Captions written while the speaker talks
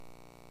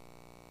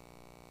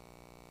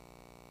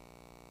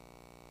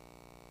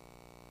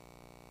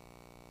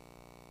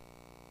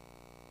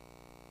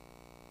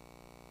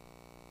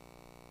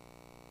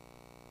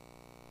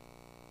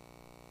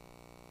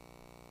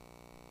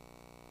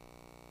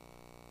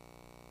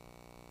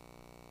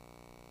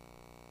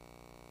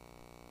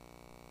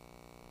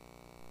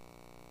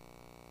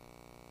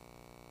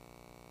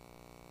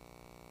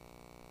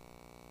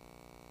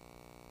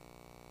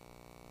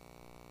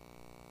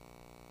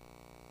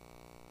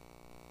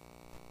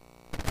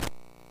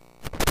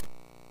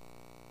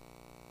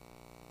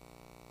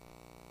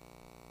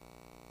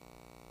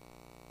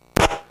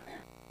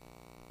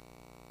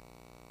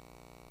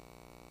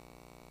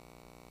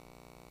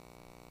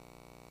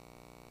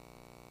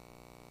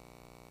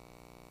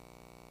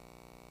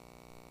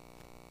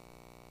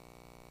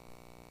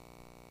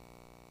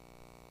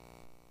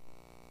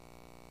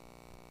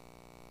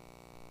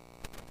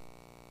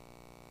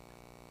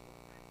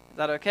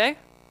that okay?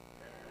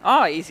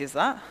 Oh, easy as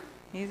that.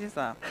 Easy as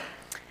that.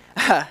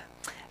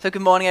 So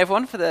good morning,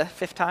 everyone, for the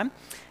fifth time.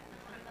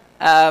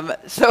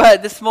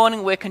 This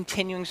morning we're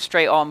continuing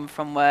straight on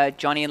from where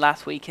Johnny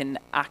last week in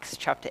Acts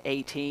chapter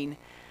 18.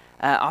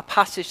 Our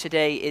passage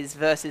today is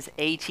verses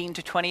 18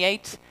 to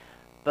 28,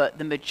 but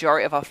the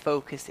majority of our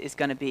focus is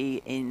going to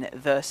be in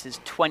verses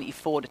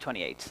 24 to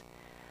 28.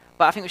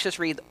 But I think we should just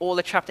read all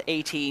of chapter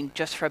 18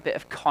 just for a bit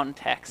of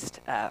context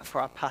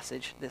for our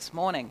passage this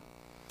morning.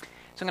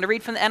 So I'm going to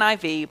read from the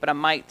NIV, but I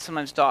might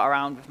sometimes dart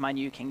around with my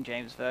New King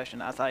James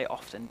Version, as I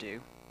often do.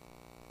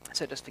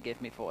 So just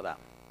forgive me for that.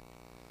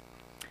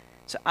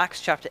 So Acts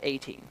chapter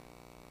 18.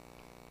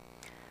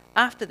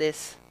 After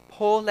this,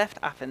 Paul left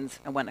Athens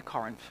and went to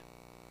Corinth.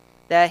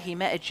 There he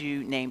met a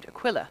Jew named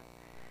Aquila,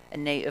 a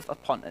native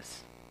of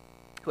Pontus,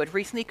 who had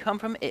recently come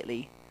from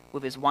Italy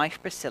with his wife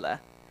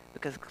Priscilla,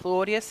 because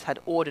Claudius had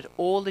ordered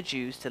all the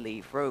Jews to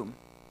leave Rome.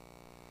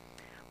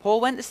 Paul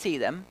went to see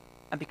them,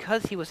 and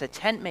because he was a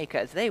tent maker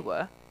as they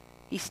were,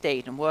 he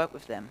stayed and worked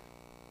with them.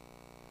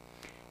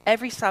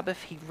 Every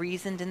Sabbath he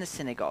reasoned in the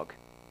synagogue,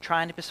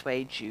 trying to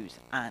persuade Jews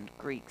and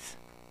Greeks.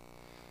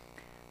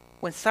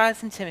 When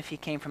Silas and Timothy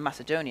came from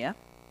Macedonia,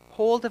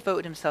 Paul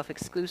devoted himself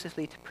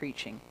exclusively to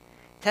preaching,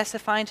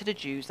 testifying to the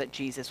Jews that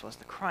Jesus was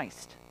the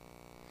Christ.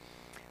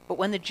 But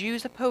when the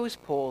Jews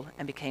opposed Paul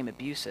and became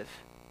abusive,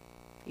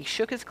 he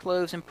shook his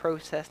clothes in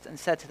protest and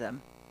said to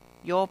them,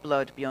 "Your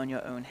blood be on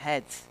your own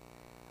heads.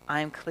 I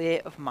am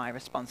clear of my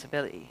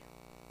responsibility.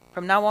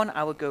 From now on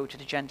I will go to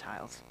the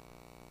Gentiles."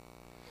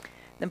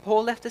 Then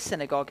Paul left the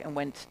synagogue and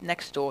went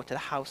next door to the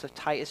house of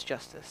Titus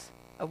Justus,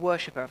 a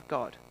worshipper of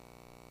God.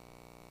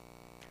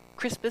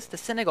 Crispus, the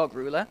synagogue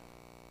ruler,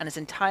 and his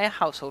entire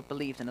household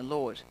believed in the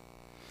Lord,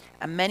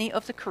 and many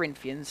of the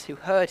Corinthians who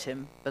heard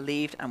him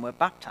believed and were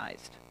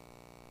baptized.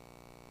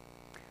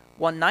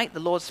 One night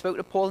the Lord spoke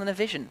to Paul in a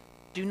vision.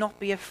 "Do not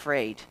be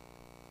afraid.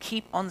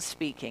 Keep on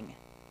speaking.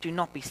 Do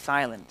not be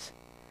silent.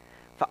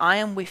 For I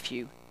am with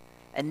you,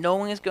 and no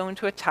one is going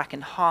to attack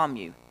and harm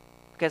you,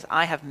 because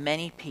I have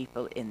many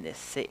people in this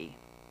city."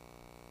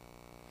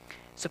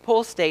 So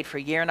Paul stayed for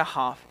a year and a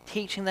half,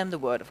 teaching them the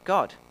word of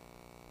God.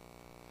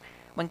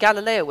 When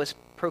Gallio was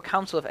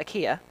proconsul of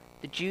Achaia,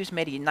 the Jews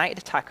made a united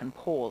attack on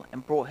Paul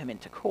and brought him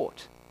into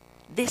court.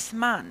 "This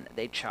man,"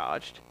 they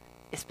charged,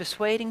 "is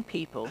persuading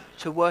people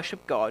to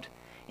worship God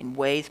in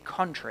ways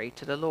contrary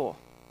to the law."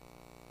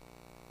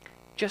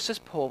 Just as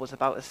Paul was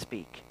about to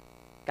speak,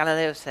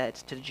 Gallio said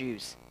to the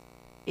Jews,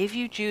 "If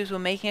you Jews were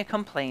making a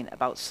complaint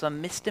about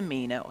some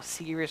misdemeanor or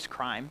serious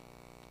crime,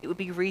 it would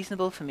be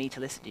reasonable for me to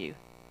listen to you.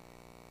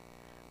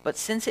 But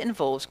since it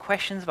involves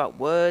questions about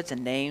words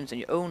and names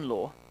and your own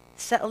law,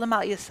 settle them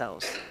out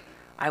yourselves.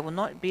 I will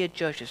not be a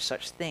judge of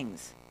such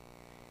things."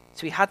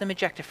 So he had them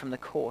ejected from the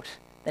court.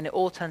 Then it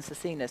all turned to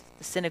Zenas,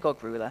 the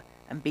synagogue ruler,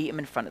 and beat him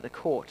in front of the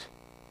court.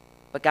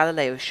 But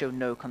Gallio showed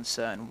no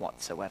concern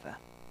whatsoever.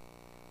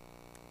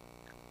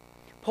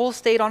 Paul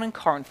stayed on in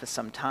Corinth for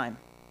some time.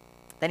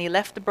 Then he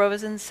left the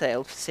brothers and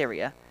sailed for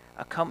Syria,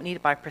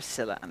 accompanied by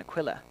Priscilla and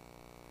Aquila.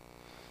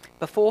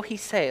 Before he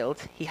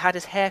sailed, he had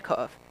his hair cut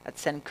off at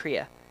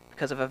Cenchrea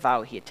because of a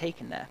vow he had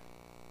taken there.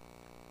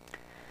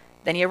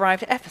 Then he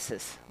arrived at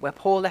Ephesus, where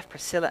Paul left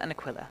Priscilla and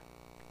Aquila.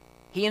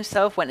 He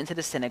himself went into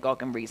the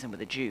synagogue and reasoned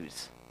with the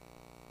Jews.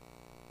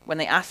 When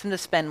they asked him to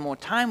spend more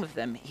time with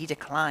them, he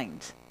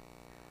declined.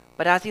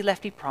 But as he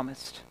left, he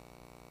promised,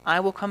 "I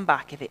will come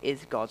back if it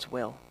is God's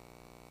will."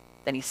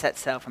 Then he set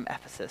sail from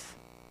Ephesus.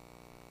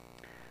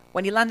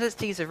 When he landed at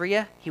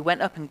Caesarea, he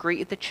went up and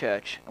greeted the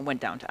church and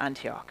went down to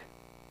Antioch.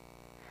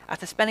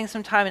 After spending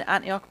some time in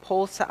Antioch,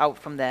 Paul set out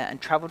from there and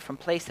traveled from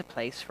place to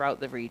place throughout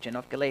the region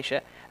of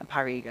Galatia and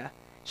Phrygia,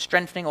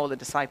 strengthening all the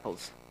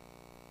disciples.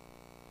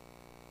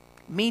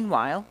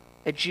 Meanwhile,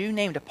 a Jew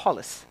named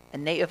Apollos, a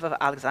native of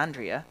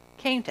Alexandria,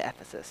 came to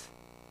Ephesus.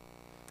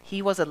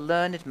 He was a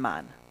learned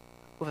man,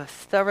 with a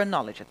thorough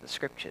knowledge of the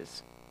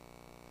Scriptures.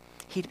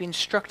 He'd been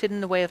instructed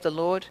in the way of the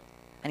Lord,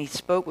 and he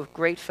spoke with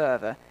great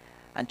fervor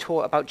and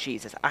taught about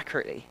Jesus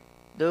accurately,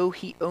 though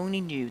he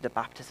only knew the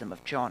baptism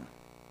of John.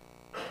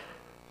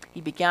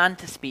 He began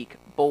to speak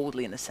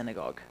boldly in the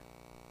synagogue.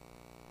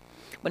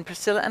 When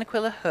Priscilla and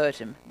Aquila heard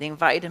him, they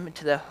invited him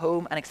into their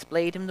home and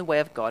explained him the way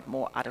of God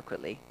more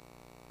adequately.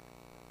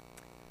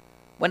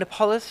 When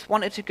Apollos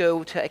wanted to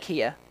go to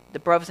Achaia, the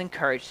brothers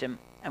encouraged him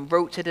and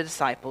wrote to the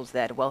disciples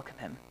there to welcome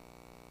him.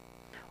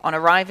 On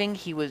arriving,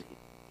 he was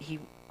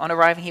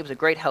a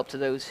great help to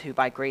those who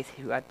by grace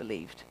who had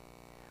believed,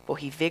 for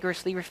he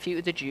vigorously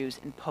refuted the Jews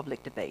in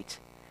public debate,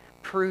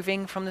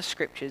 proving from the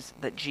Scriptures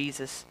that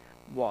Jesus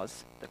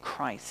was the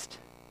Christ.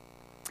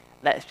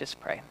 Let us just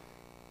pray.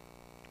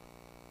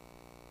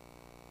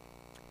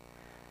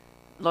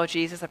 Lord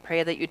Jesus, I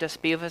pray that you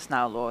just be with us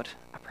now, Lord.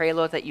 I pray,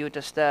 Lord, that you would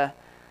just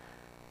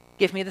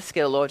give me the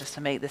skill, Lord, just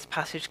to make this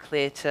passage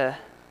clear to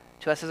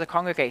us as a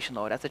congregation,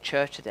 Lord, as a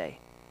church today.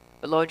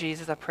 But Lord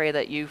Jesus, I pray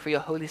that you, for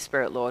your Holy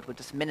Spirit, Lord, would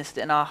just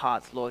minister in our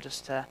hearts, Lord,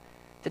 just to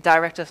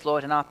direct us,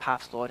 Lord, in our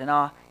paths, Lord, in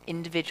our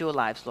individual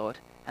lives, Lord,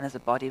 and as a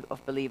body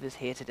of believers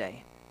here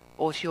today.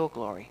 All to your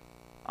glory.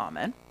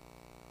 Amen.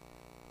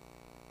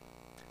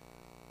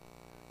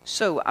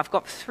 So I've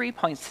got 3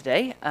 points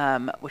today,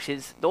 which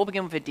is they all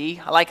begin with a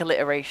D. I like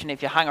alliteration.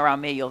 If you hang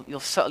around me, you'll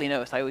subtly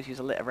notice I always use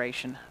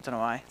alliteration. I don't know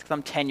why. It's because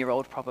I'm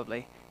 10-year-old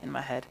probably in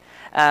my head.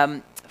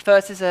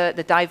 First is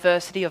the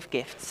diversity of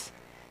gifts.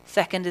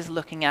 Second is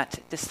looking at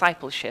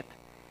discipleship.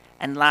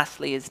 And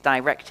lastly is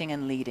directing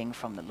and leading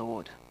from the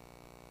Lord.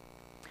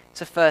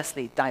 So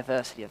firstly,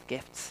 diversity of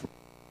gifts.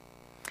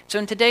 So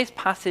in today's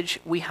passage,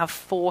 we have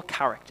 4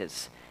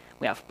 characters.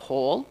 We have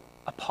Paul,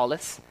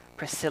 Apollos,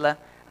 Priscilla,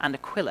 and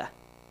Aquila.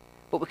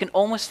 But we can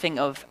almost think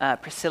of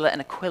Priscilla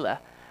and Aquila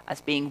as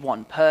being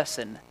one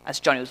person, as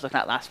Johnny was looking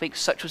at last week.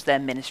 Such was their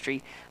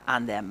ministry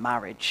and their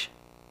marriage.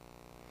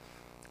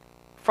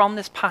 From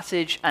this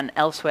passage and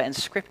elsewhere in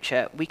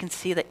Scripture, we can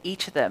see that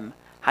each of them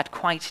had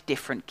quite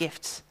different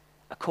gifts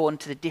according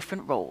to the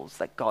different roles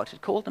that God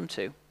had called them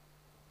to.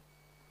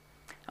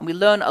 And we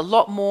learn a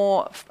lot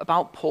more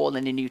about Paul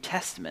in the New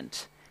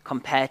Testament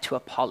compared to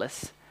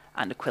Apollos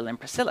and Aquila and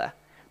Priscilla.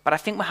 But I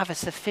think we'll have a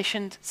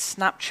sufficient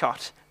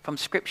snapshot from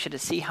Scripture to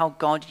see how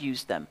God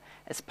used them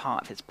as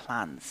part of his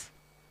plans.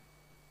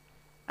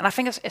 And I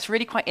think it's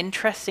really quite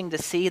interesting to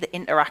see the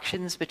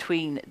interactions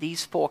between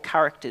these 4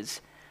 characters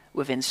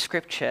within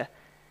Scripture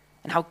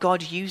and how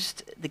God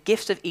used the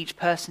gifts of each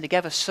person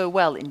together so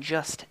well in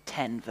just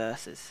 10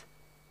 verses.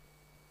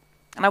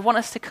 And I want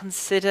us to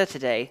consider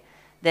today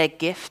their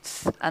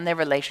gifts and their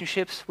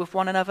relationships with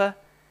one another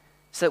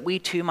so that we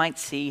too might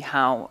see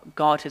how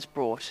God has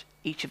brought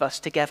each of us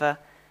together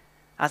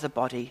as a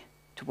body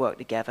to work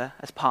together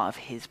as part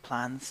of his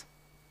plans.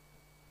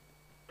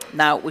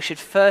 Now, we should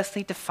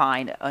firstly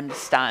define and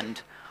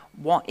understand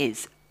what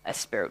is a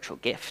spiritual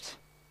gift.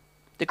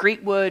 The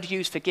Greek word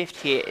used for gift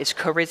here is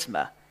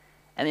charisma,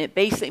 and it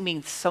basically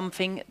means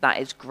something that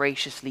is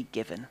graciously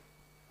given.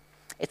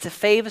 It's a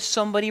favor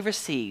somebody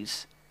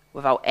receives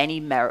without any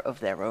merit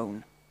of their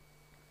own.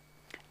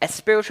 A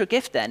spiritual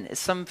gift, then, is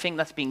something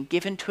that's been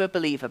given to a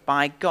believer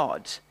by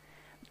God,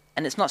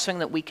 and it's not something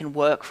that we can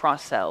work for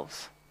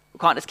ourselves. We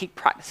can't just keep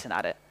practicing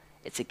at it.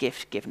 It's a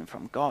gift given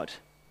from God.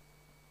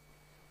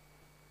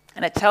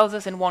 And it tells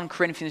us in 1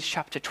 Corinthians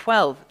chapter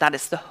 12 that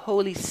it's the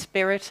Holy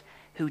Spirit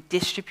who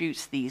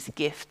distributes these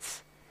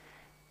gifts,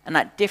 and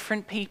that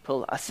different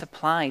people are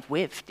supplied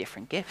with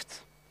different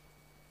gifts.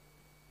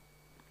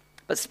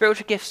 But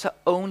spiritual gifts are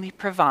only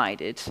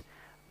provided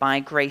by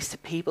grace to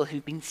people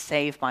who've been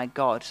saved by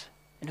God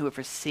and who have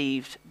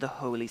received the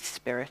Holy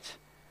Spirit.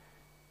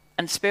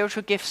 And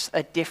spiritual gifts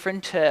are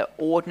different to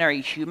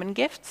ordinary human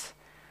gifts,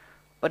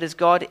 but as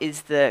God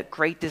is the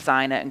great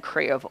designer and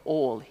creator of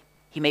all,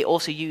 he may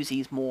also use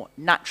these more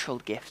natural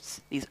gifts,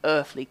 these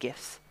earthly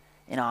gifts,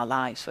 in our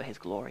lives for his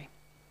glory.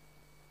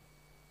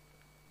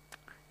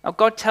 Now,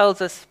 God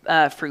tells us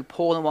through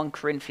Paul in 1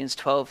 Corinthians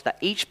 12 that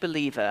each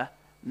believer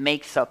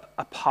makes up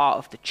a part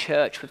of the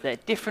church with their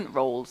different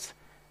roles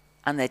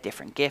and their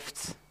different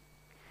gifts.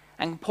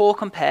 And Paul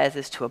compares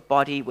this to a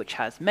body which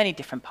has many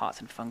different parts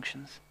and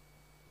functions.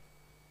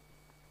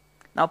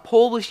 Now,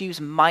 Paul was used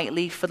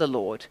mightily for the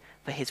Lord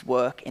for his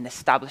work in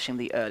establishing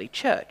the early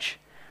church.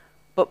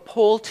 But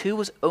Paul, too,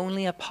 was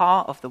only a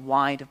part of the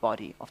wider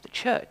body of the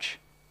church.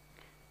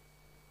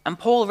 And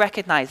Paul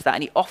recognized that,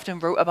 and he often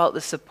wrote about the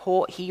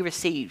support he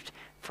received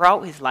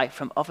throughout his life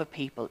from other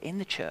people in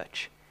the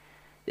church.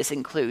 This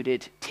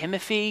included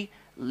Timothy,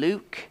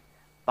 Luke,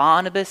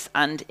 Barnabas,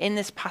 and in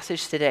this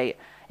passage today,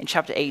 in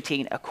chapter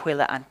 18,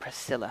 Aquila and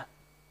Priscilla.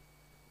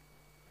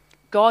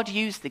 God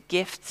used the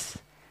gifts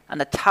and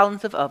the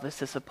talents of others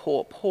to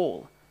support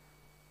Paul,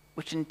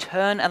 which in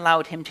turn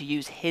allowed him to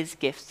use his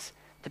gifts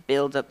to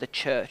build up the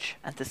church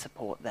and to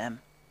support them.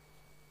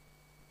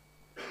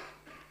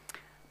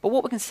 But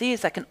what we can see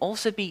is there can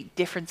also be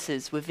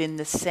differences within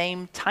the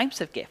same types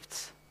of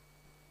gifts.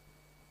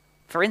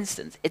 For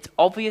instance, it's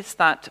obvious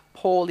that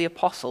Paul the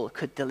Apostle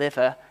could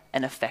deliver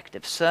an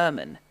effective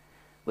sermon,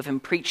 with him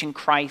preaching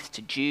Christ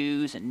to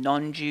Jews and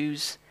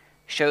non-Jews,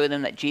 showing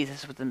them that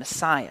Jesus was the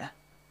Messiah,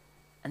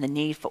 and the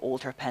need for all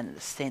to repent of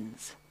their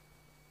sins.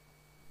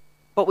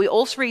 But we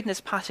also read in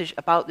this passage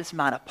about this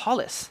man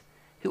Apollos,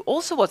 who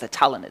also was a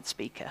talented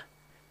speaker.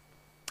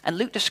 And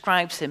Luke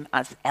describes him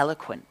as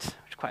eloquent,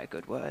 which is quite a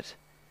good word.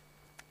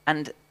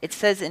 And it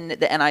says in the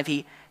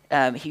NIV,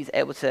 he's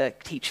able to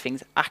teach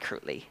things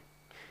accurately.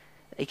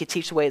 He could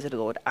teach the ways of the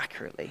Lord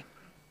accurately.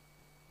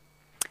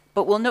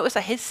 But we'll notice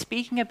that his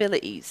speaking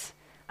abilities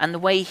and the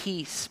way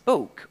he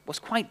spoke was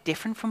quite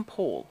different from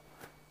Paul.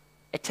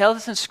 It tells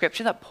us in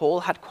Scripture that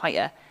Paul had quite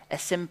a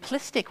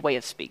simplistic way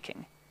of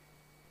speaking.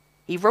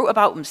 He wrote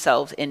about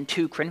himself in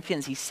 2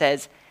 Corinthians, he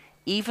says,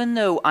 "Even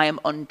though I am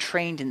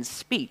untrained in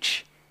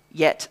speech,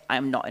 yet I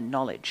am not in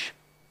knowledge."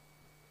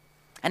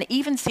 And it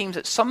even seems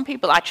that some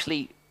people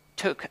actually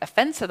took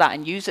offense to that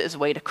and used it as a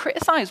way to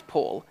criticize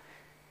Paul.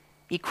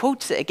 He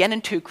quotes it again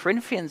in 2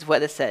 Corinthians where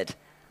they said,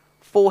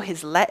 "For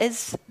his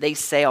letters, they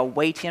say, are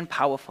weighty and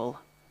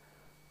powerful,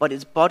 but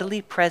his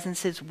bodily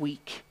presence is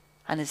weak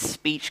and his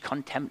speech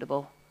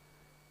contemptible."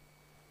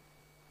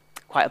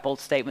 Quite a bold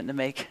statement to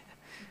make.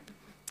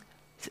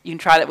 You can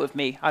try that with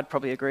me. I'd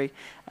probably agree.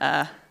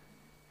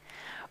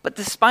 But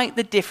despite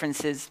the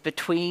differences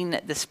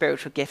between the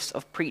spiritual gifts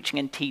of preaching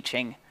and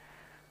teaching,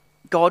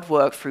 God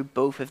worked through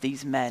both of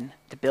these men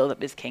to build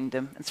up his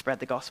kingdom and spread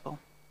the gospel.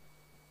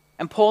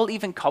 And Paul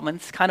even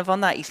comments kind of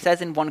on that. He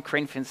says in 1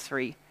 Corinthians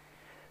 3,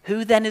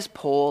 "Who then is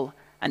Paul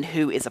and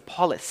who is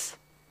Apollos?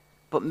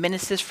 But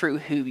ministers through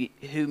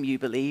whom you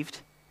believed,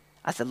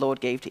 as the Lord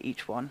gave to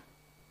each one.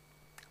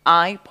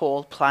 I,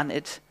 Paul,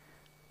 planted,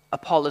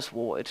 Apollos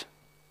watered,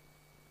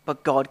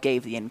 but God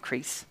gave the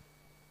increase.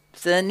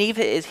 So then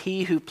neither is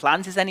he who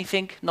plants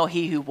anything, nor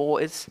he who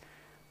waters,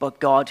 but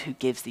God who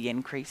gives the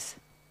increase."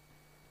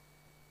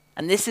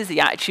 And this is the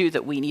attitude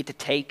that we need to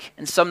take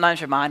and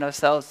sometimes remind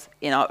ourselves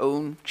in our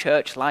own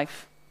church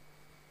life.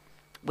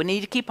 We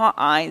need to keep our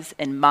eyes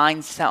and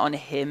minds set on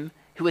him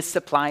who has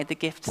supplied the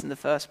gifts in the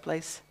first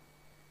place.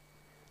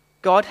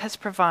 God has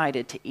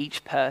provided to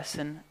each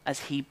person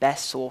as he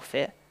best saw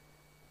fit,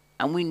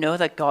 and we know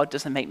that God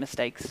doesn't make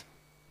mistakes.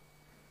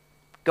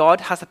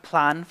 God has a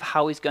plan for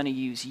how he's going to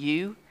use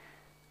you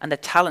and the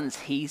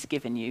talents he's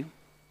given you.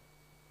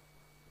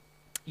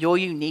 You're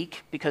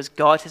unique because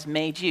God has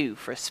made you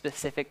for a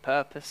specific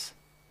purpose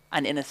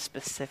and in a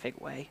specific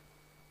way.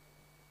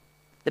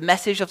 The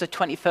message of the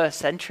 21st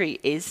century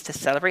is to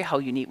celebrate how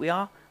unique we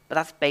are, but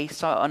that's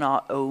based on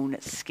our own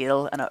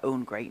skill and our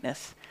own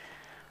greatness.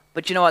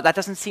 But you know what? That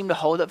doesn't seem to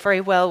hold up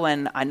very well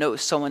when I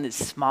notice someone is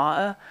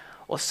smarter,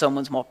 or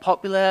someone's more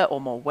popular,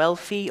 or more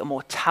wealthy, or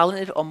more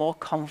talented, or more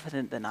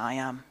confident than I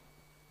am.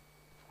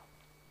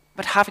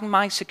 But having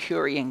my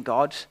security in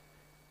God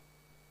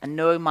and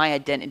knowing my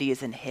identity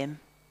is in him,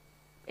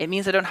 it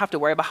means I don't have to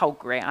worry about how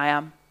great I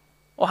am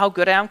or how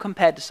good I am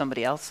compared to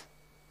somebody else.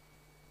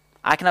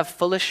 I can have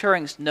full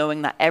assurance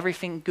knowing that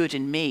everything good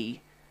in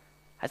me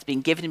has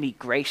been given to me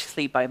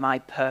graciously by my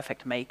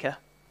perfect maker.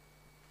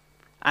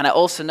 And I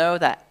also know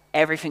that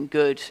everything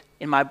good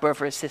in my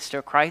brother or sister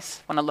of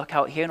Christ, when I look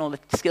out here and all the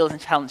skills and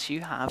talents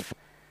you have,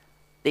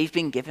 they've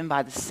been given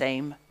by the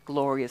same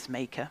glorious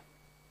maker.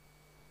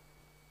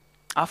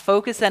 Our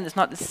focus then is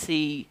to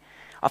see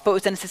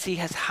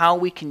as how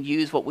we can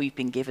use what we've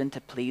been given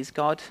to please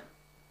God.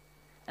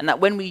 And that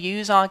when we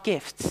use our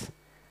gifts,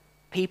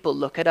 people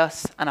look at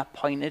us and are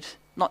pointed,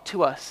 not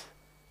to us,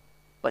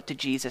 but to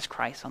Jesus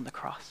Christ on the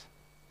cross.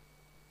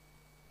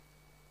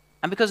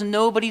 And because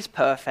nobody's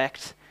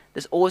perfect,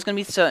 there's always going to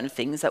be certain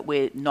things that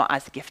we're not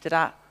as gifted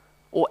at,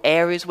 or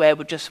areas where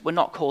we're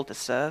not called to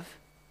serve.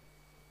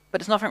 But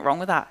there's nothing wrong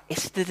with that.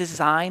 It's the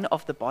design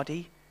of the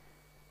body.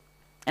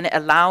 And it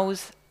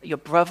allows your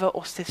brother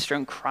or sister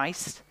in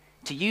Christ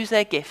to use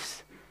their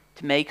gifts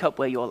to make up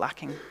where you're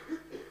lacking.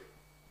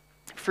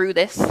 Through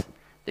this,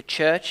 the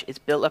church is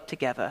built up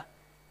together,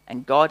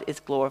 and God is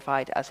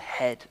glorified as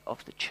head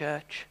of the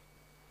church.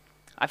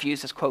 I've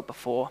used this quote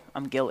before.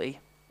 I'm guilty.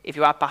 If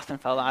you were at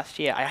Bastonfell last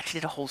year, I actually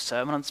did a whole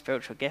sermon on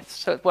spiritual gifts,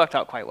 so it worked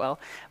out quite well.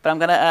 But I'm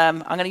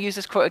gonna use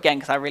this quote again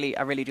because I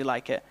really do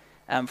like it,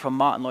 from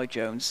Martin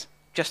Lloyd-Jones,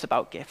 just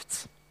about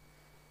gifts.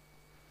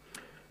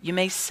 "You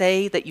may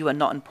say that you are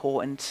not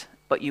important,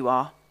 but you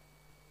are.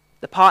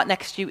 The part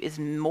next to you is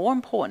more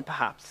important,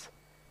 perhaps,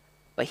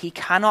 but he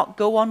cannot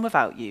go on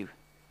without you,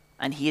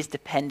 and he is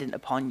dependent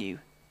upon you,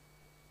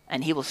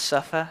 and he will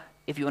suffer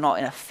if you are not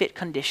in a fit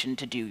condition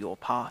to do your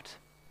part."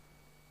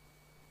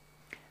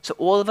 So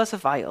all of us are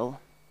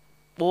vital,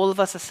 all of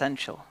us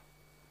essential,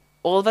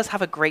 all of us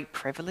have a great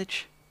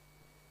privilege,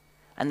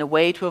 and the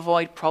way to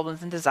avoid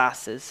problems and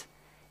disasters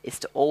is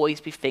to always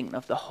be thinking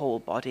of the whole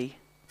body,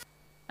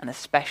 and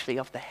especially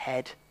of the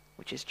head,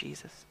 which is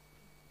Jesus.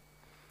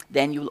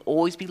 Then you will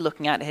always be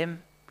looking at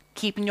him,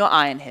 keeping your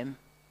eye on him,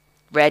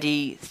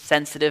 ready,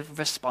 sensitive,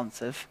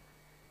 responsive,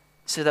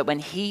 so that when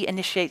he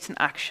initiates an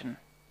action,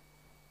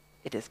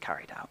 it is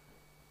carried out.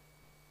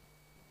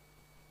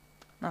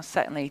 Now,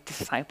 secondly,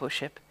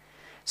 discipleship.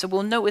 So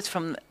we'll notice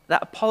from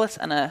that Aquila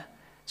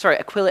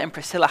and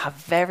Priscilla have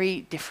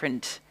very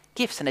different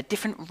gifts and a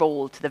different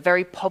role to the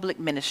very public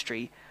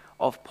ministry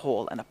of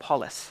Paul and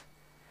Apollos.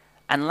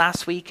 And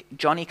last week,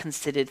 Johnny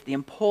considered the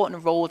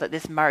important role that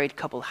this married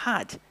couple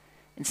had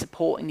in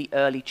supporting the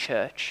early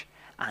church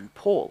and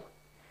Paul.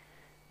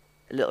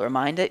 A little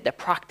reminder, they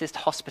practiced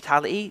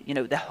hospitality. They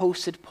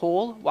hosted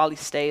Paul while he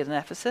stayed in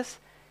Ephesus,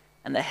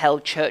 and they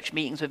held church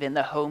meetings within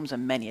their homes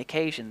on many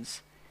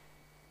occasions.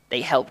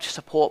 They helped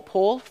support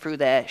Paul through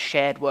their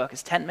shared work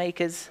as tent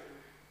makers,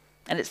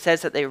 and it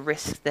says that they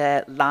risked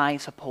their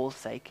lives for Paul's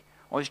sake.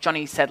 Or as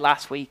Johnny said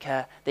last week,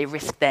 they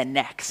risked their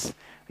necks,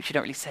 which you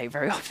don't really say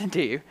very often,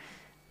 do you?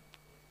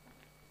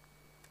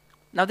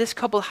 Now, this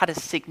couple had a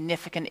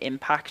significant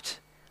impact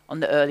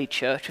on the early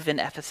church within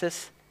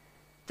Ephesus,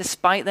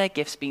 despite their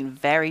gifts being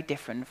very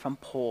different from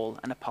Paul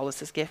and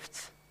Apollos'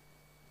 gifts.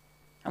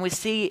 And we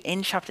see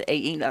in chapter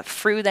 18 that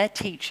through their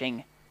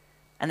teaching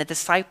and the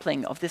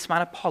discipling of this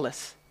man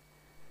Apollos,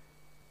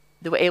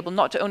 they were able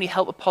not to only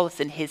help Apollos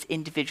in his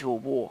individual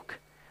walk,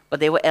 but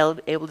they were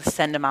able to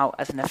send him out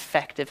as an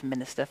effective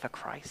minister for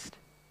Christ.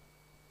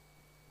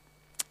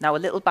 Now, a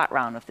little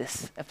background of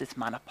this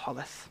man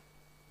Apollos.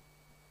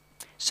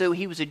 So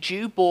he was a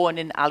Jew born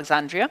in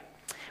Alexandria,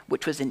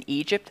 which was in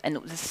Egypt, and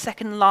it was the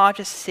second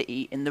largest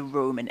city in the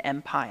Roman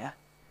Empire.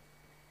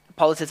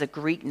 Apollos is a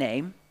Greek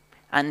name,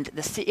 and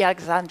the city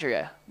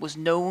Alexandria was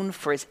known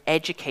for its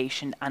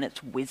education and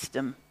its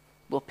wisdom.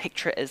 We'll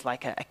picture it as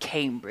like a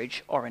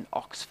Cambridge or an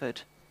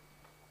Oxford.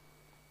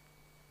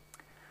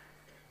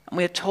 And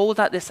we are told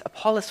that this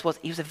Apollos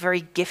he was a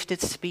very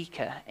gifted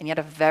speaker, and he had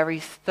a very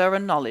thorough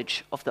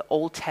knowledge of the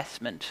Old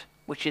Testament,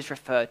 which is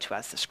referred to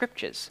as the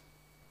Scriptures.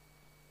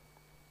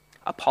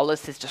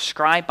 Apollos is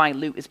described by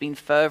Luke as being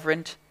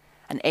fervent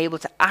and able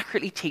to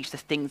accurately teach the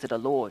things of the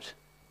Lord.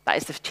 That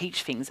is, to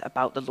teach things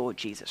about the Lord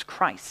Jesus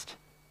Christ.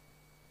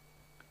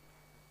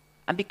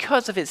 And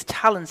because of his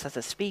talents as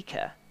a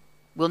speaker,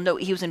 we'll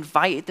note he was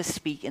invited to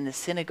speak in the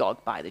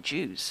synagogue by the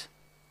Jews.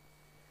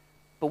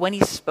 But when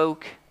he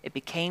spoke, it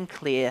became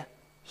clear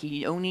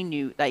he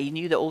knew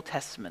the Old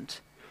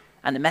Testament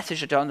and the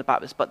message of John the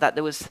Baptist, but that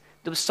there was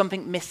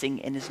something missing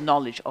in his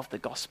knowledge of the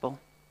gospel.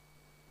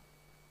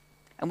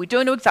 And we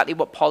don't know exactly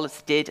what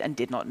Apollos did and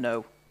did not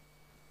know.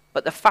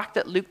 But the fact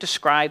that Luke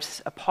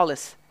describes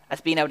Apollos as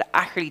being able to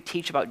accurately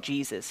teach about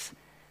Jesus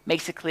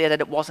makes it clear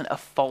that it wasn't a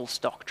false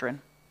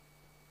doctrine.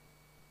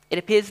 It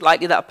appears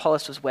likely that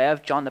Apollos was aware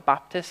of John the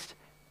Baptist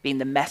being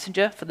the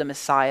messenger for the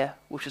Messiah,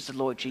 which was the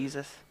Lord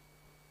Jesus.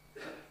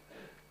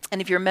 And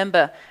if you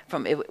remember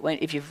when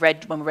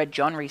we read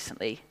John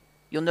recently,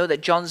 you'll know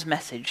that John's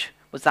message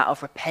was that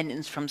of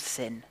repentance from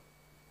sin,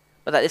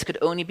 but that this could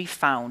only be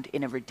found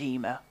in a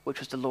Redeemer, which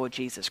was the Lord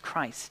Jesus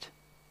Christ.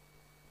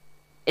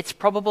 It's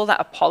probable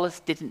that Apollos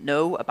didn't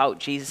know about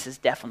Jesus'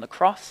 death on the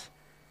cross,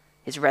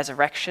 his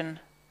resurrection,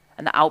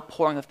 and the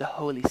outpouring of the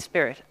Holy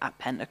Spirit at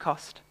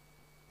Pentecost.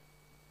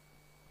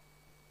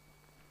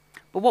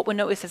 But what we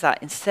notice is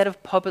that instead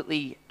of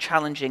publicly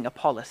challenging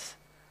Apollos,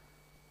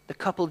 the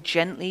couple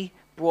gently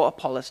brought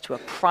Apollos to a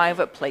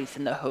private place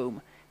in their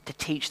home to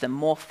teach them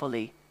more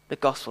fully the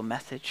gospel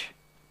message.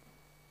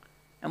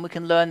 And we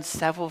can learn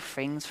several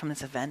things from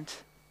this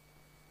event.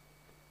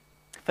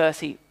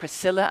 Firstly,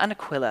 Priscilla and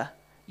Aquila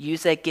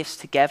used their gifts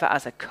together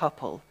as a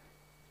couple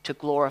to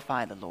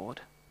glorify the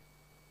Lord.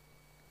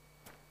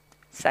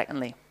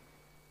 Secondly,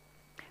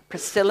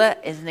 Priscilla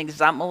is an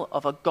example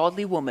of a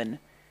godly woman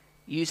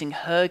using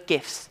her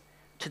gifts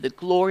to the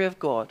glory of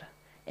God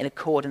in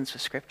accordance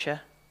with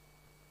Scripture.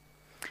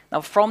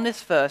 Now, from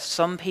this verse,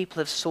 some people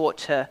have sought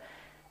to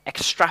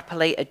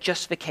extrapolate a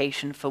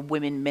justification for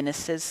women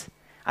ministers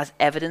as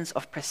evidence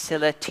of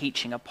Priscilla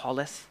teaching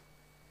Apollos.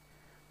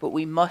 But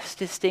we must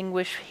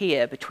distinguish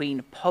here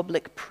between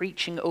public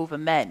preaching over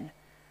men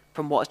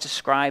from what is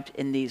described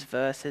in these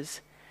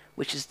verses,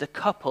 which is the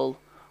couple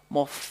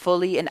more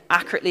fully and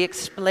accurately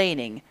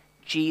explaining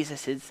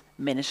Jesus'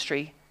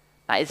 ministry,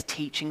 that is,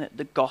 teaching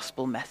the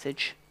gospel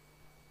message.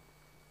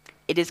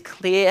 It is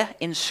clear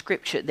in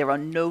Scripture there are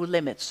no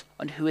limits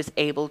on who is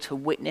able to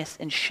witness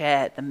and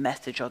share the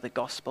message of the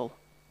gospel.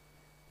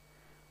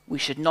 We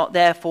should not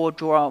therefore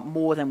draw out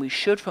more than we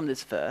should from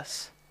this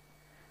verse.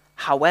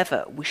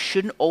 However, we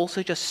shouldn't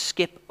also just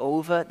skip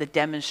over the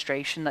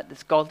demonstration that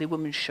this godly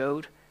woman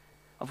showed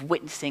of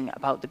witnessing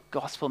about the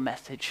gospel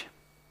message.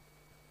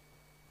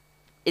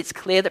 It's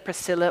clear that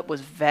Priscilla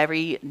was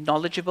very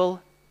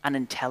knowledgeable and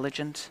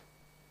intelligent.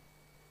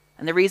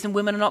 And the reason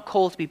women are not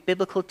called to be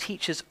biblical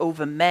teachers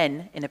over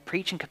men in a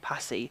preaching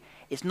capacity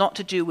is not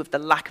to do with the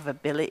lack of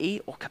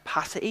ability or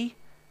capacity,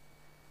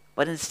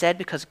 but instead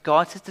because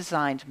God has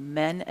designed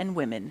men and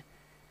women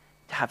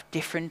to have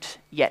different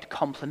yet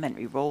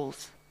complementary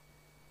roles,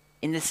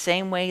 in the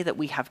same way that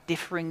we have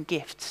differing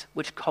gifts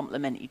which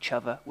complement each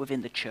other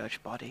within the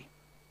church body.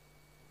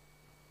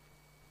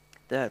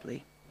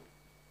 Thirdly,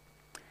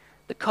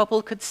 the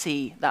couple could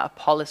see that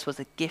Apollos was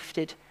a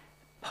gifted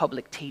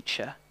public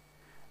teacher,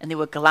 and they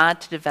were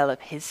glad to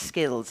develop his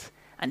skills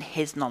and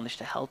his knowledge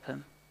to help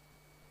him.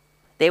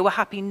 They were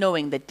happy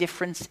knowing the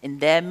difference in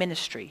their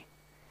ministry,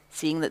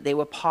 seeing that they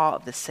were part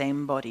of the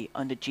same body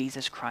under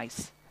Jesus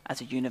Christ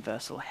as a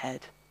universal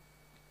head.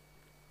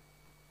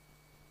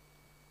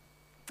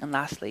 And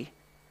lastly,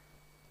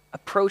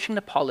 approaching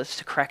Apollos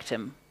to correct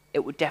him,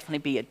 it would definitely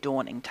be a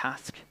daunting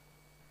task.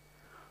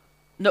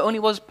 Not only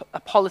was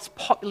Apollos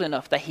popular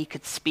enough that he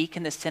could speak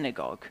in the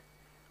synagogue,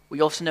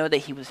 we also know that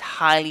he was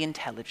highly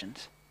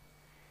intelligent.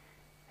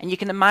 And you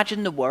can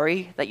imagine the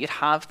worry that you'd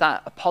have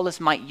that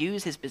Apollos might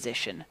use his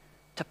position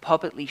to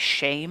publicly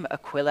shame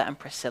Aquila and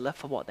Priscilla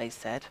for what they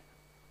said.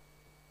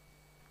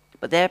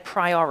 But their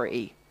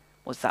priority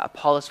was that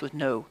Apollos would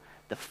know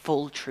the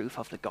full truth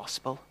of the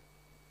gospel.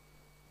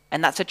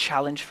 And that's a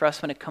challenge for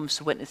us when it comes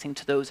to witnessing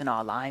to those in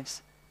our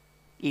lives,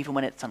 even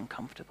when it's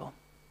uncomfortable.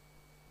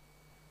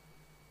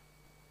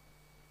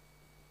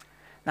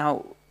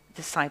 Now,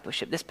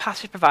 discipleship. This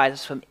passage provides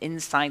us some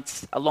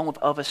insights, along with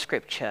other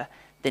scripture,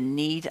 the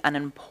need and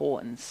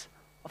importance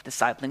of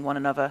discipling one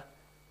another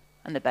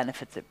and the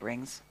benefits it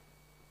brings.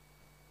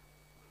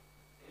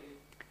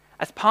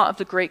 As part of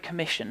the Great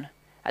Commission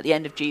at the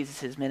end of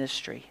Jesus'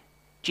 ministry,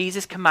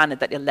 Jesus commanded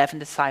that the 11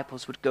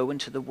 disciples would go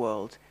into the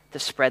world to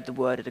spread the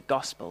word of the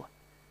gospel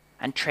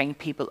and train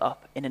people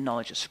up in the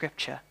knowledge of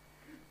Scripture.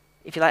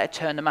 If you'd like to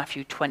turn to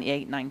Matthew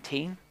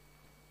 28:19.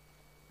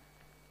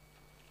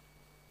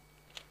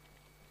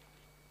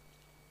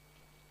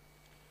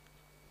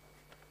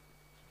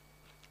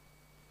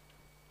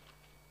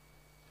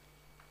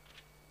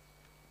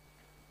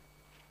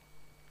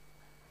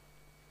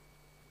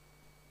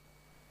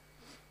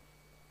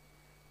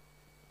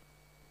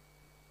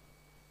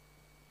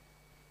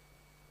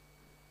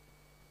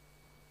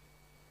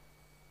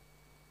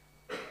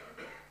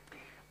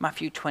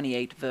 Matthew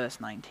 28,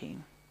 verse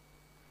 19.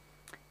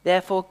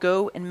 Therefore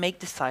go and make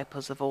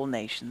disciples of all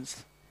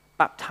nations,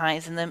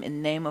 baptizing them in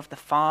the name of the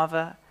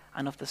Father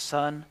and of the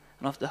Son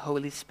and of the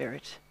Holy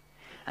Spirit,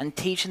 and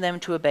teaching them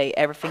to obey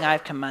everything I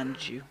have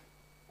commanded you.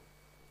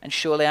 And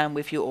surely I am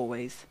with you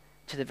always,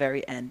 to the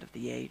very end of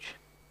the age.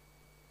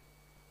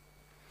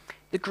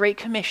 The Great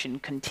Commission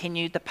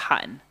continued the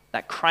pattern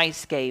that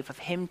Christ gave of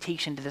him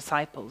teaching the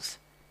disciples,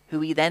 who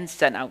he then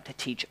sent out to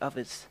teach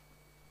others.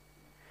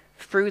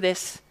 Through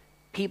this,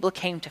 people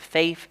came to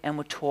faith and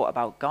were taught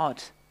about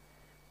God.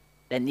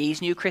 Then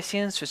these new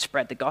Christians would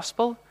spread the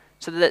gospel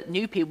so that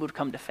new people would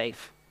come to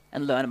faith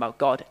and learn about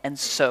God, and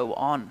so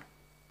on.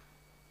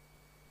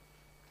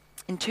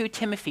 In 2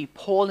 Timothy,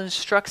 Paul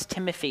instructs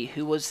Timothy,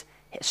 who was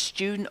a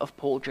student of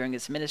Paul during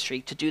his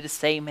ministry, to do the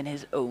same in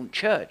his own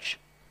church.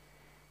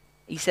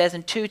 He says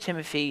in 2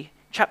 Timothy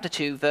chapter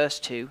 2, verse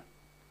 2,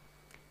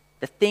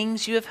 "The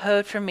things you have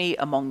heard from me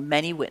among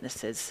many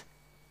witnesses,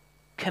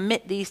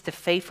 commit these to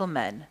faithful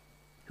men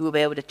who will be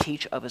able to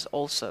teach others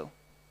also."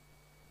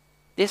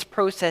 This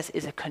process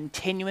is a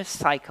continuous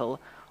cycle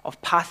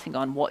of passing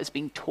on what is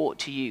being taught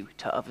to you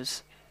to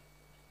others.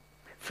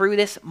 Through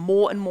this,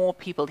 more and more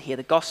people hear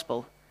the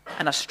gospel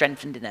and are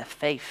strengthened in their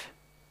faith.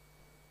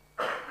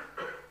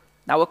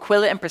 Now,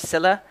 Aquila and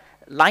Priscilla,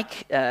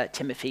 like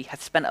Timothy, had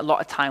spent a lot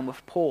of time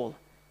with Paul.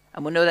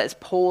 And we know that as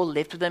Paul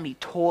lived with them, he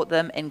taught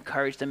them,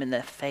 encouraged them in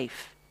their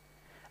faith.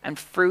 And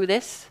through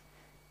this,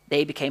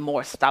 they became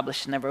more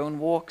established in their own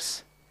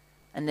walks,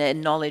 and their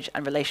knowledge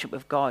and relationship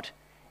with God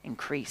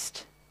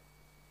increased.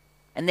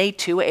 And they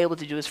too were able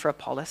to do this for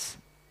Apollos,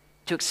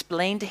 to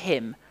explain to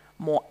him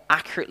more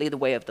accurately the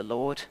way of the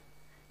Lord,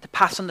 to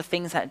pass on the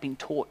things that had been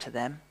taught to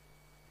them.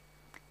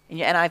 In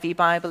your NIV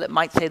Bible, it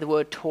might say the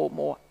word taught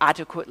more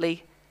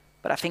adequately,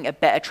 but I think a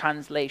better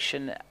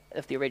translation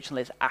of the original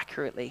is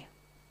accurately.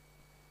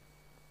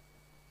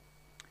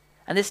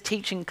 And this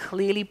teaching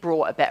clearly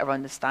brought a better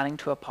understanding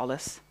to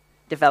Apollos,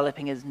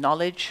 developing his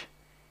knowledge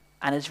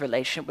and his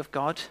relationship with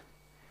God.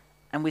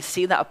 And we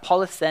see that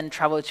Apollos then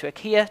traveled to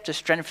Achaia to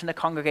strengthen the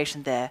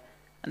congregation there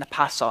and to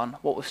pass on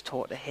what was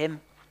taught to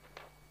him.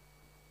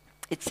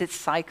 It's this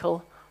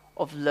cycle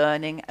of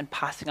learning and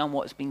passing on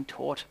what is being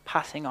taught,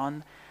 passing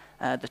on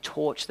the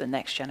torch to the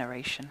next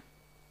generation.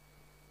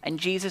 And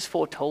Jesus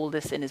foretold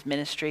this in his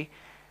ministry.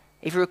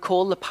 If you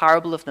recall the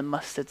parable of the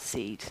mustard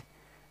seed,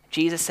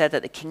 Jesus said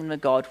that the kingdom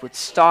of God would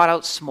start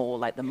out small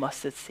like the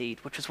mustard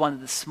seed, which was one of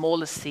the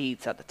smallest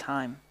seeds at the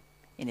time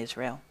in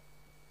Israel.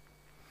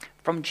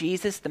 From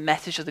Jesus, the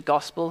message of the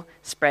gospel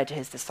spread to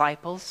his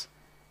disciples,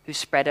 who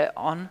spread it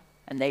on,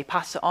 and they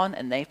passed it on,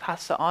 and they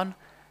passed it on.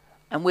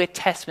 And we're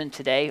testament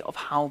today of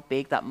how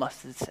big that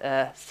mustard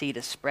seed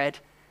has spread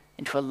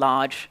into a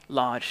large,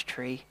 large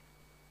tree.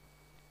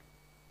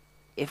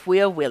 If we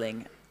are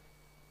willing,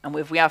 and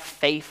if we have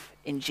faith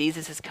in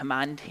Jesus'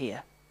 command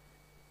here,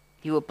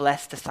 he will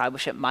bless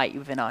discipleship mighty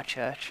within our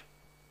church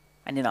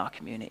and in our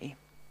community.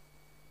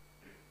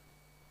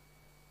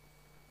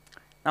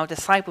 Now,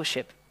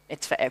 discipleship,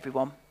 it's for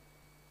everyone.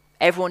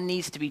 Everyone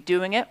needs to be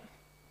doing it,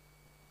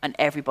 and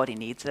everybody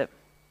needs it.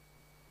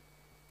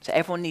 So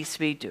everyone needs to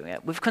be doing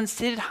it. We've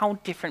considered how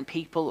different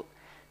people,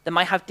 they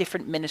might have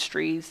different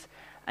ministries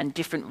and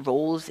different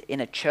roles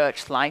in a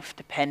church life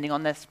depending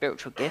on their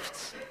spiritual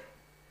gifts.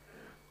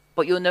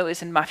 But you'll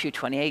notice in Matthew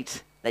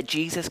 28 that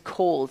Jesus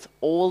calls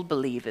all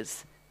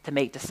believers to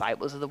make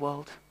disciples of the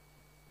world.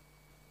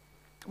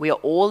 We are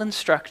all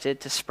instructed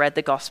to spread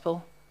the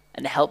gospel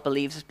and to help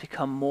believers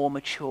become more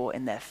mature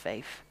in their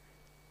faith.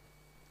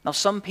 Now,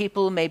 some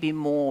people may be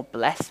more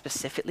blessed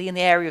specifically in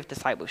the area of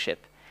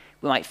discipleship.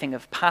 We might think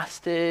of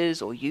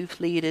pastors or youth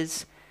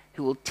leaders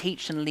who will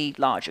teach and lead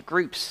larger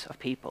groups of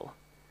people.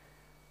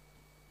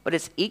 But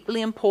it's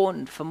equally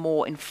important for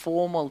more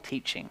informal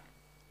teaching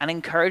and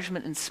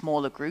encouragement in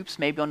smaller groups,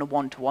 maybe on a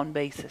one-to-one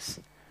basis,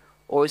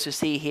 or as we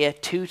see here,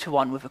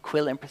 2-to-1 with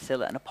Aquila and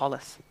Priscilla and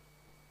Apollos.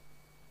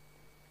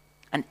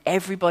 And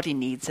everybody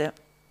needs it,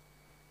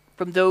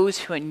 from those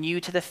who are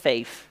new to the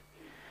faith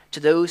to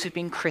those who've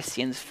been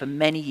Christians for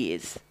many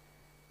years.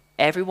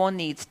 Everyone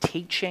needs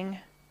teaching,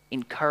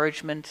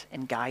 encouragement,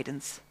 and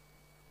guidance.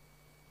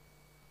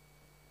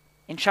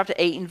 In chapter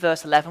 18,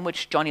 verse 11,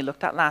 which Johnny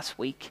looked at last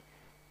week,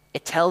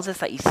 it tells us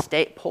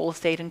that Paul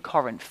stayed in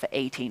Corinth for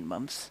 18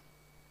 months.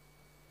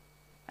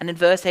 And in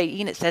verse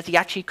 18, it says he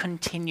actually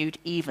continued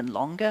even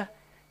longer.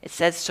 It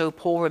says, so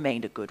Paul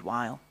remained a good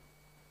while.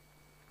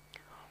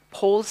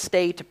 Paul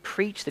stayed to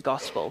preach the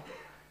gospel,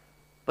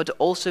 but to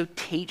also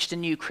teach the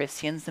new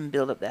Christians and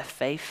build up their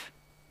faith.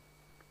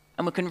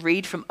 And we can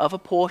read from other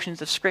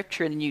portions of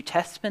Scripture in the New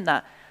Testament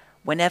that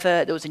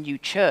whenever there was a new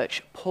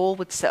church, Paul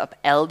would set up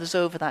elders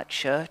over that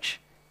church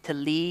to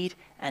lead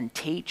and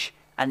teach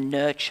and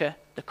nurture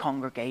the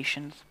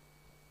congregations.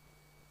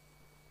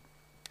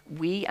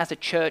 We as a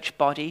church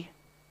body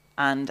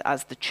and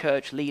as the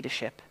church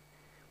leadership,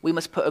 we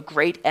must put a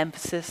great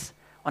emphasis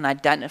on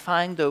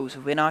identifying those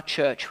within our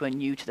church who are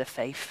new to the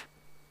faith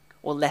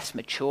or less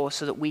mature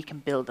so that we can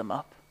build them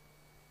up.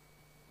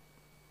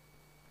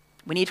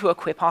 We need to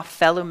equip our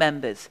fellow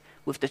members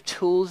with the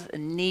tools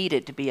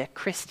needed to be a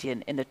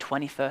Christian in the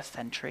 21st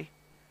century.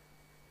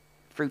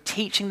 Through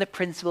teaching the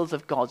principles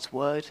of God's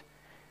word.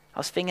 I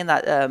was thinking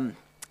that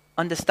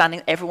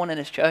understanding everyone in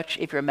this church,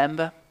 if you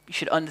remember, you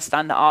should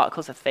understand the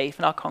articles of faith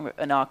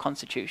in our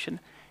constitution.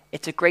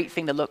 It's a great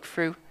thing to look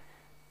through.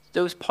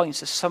 Those points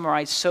to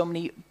summarize so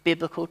many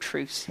biblical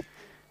truths.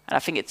 And I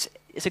think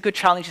it's a good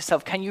challenge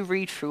yourself. Can you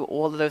read through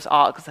all of those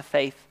articles of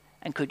faith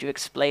and could you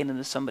explain them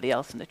to somebody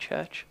else in the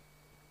church?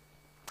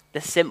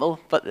 They're simple,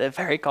 but they're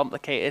very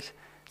complicated.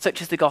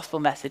 Such as the gospel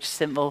message,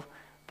 simple,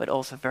 but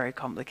also very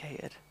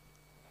complicated.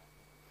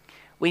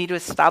 We need to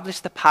establish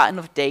the pattern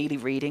of daily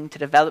reading to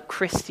develop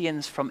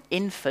Christians from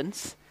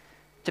infants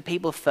to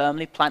people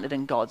firmly planted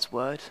in God's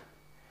word.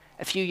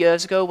 A few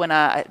years ago, when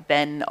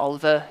Ben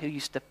Oliver, who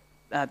used to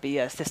be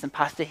assistant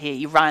pastor here,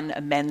 he ran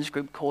a men's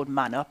group called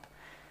Man Up.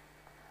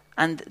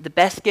 And the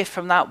best gift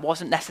from that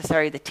wasn't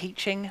necessarily the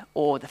teaching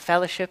or the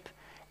fellowship.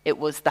 It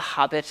was the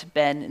habit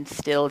Ben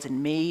instilled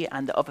in me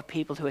and the other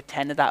people who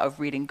attended that of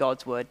reading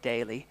God's word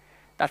daily.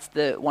 That's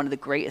one of the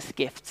greatest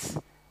gifts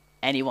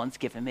anyone's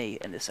given me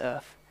in this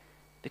earth.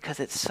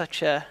 Because it's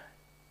such a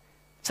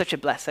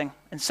blessing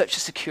and such a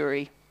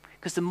security.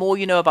 Because the more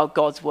you know about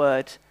God's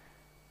word,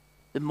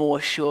 the more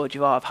assured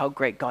you are of how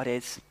great God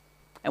is.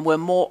 And where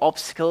more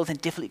obstacles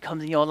and difficulty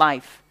comes in your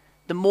life,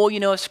 the more you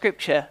know of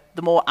Scripture,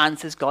 the more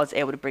answers God's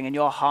able to bring in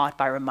your heart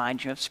by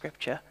reminding you of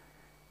Scripture.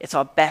 It's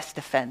our best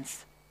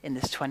defense in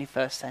this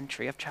 21st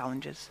century of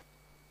challenges.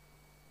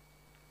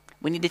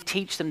 We need to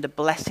teach them the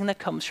blessing that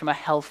comes from a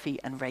healthy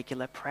and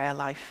regular prayer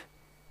life.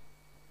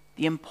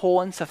 The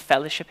importance of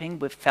fellowshipping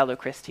with fellow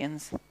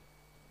Christians.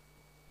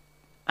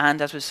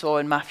 And as we saw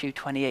in Matthew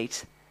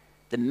 28,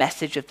 the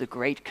message of the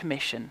Great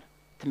Commission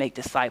to make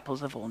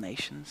disciples of all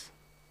nations.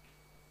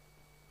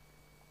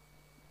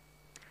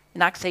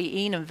 In Acts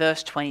 18 and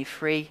verse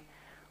 23,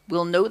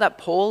 we'll know that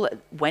Paul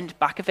went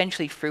back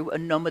eventually through a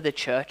number of the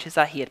churches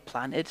that he had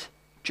planted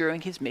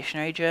during his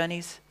missionary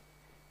journeys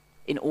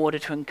in order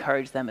to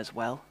encourage them as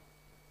well.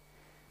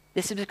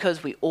 This is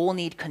because we all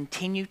need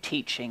continued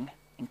teaching,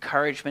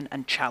 encouragement,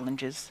 and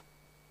challenges.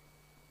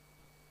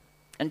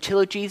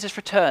 Until Jesus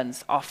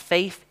returns, our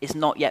faith is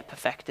not yet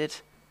perfected,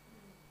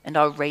 and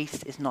our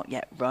race is not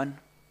yet run.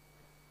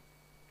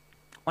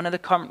 One of the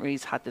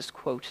commentaries had this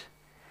quote: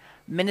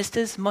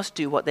 "Ministers must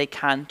do what they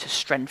can to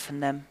strengthen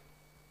them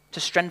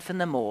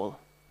all,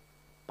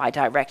 by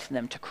directing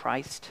them to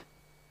Christ,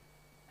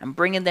 and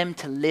bringing them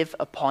to live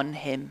upon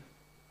him,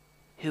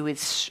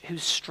 whose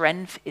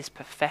strength is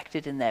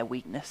perfected in their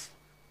weakness,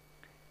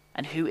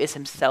 and who is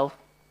himself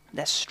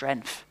their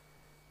strength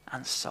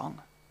and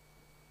song."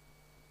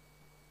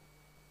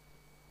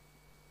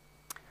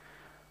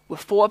 We've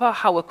thought about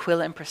how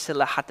Aquila and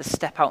Priscilla had to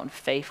step out in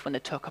faith when they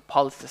took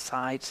Apollos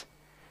aside,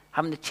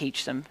 having to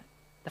teach them.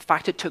 The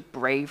fact it took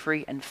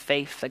bravery and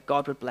faith that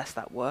God would bless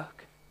that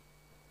work.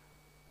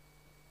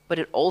 But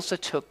it also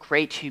took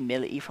great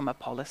humility from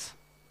Apollos.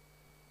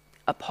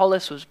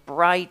 Apollos was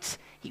bright,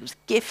 he was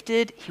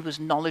gifted, he was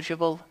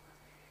knowledgeable,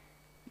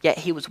 yet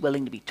he was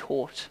willing to be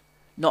taught,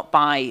 not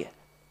by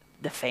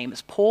the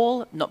famous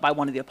Paul, not by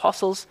one of the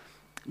apostles.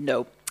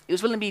 No, he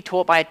was willing to be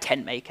taught by a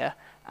tent maker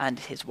and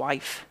his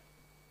wife.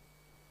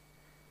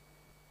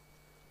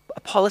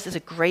 Apollos is a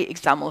great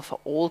example for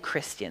all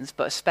Christians,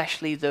 but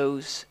especially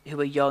those who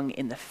are young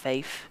in the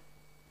faith.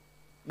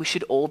 We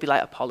should all be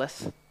like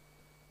Apollos,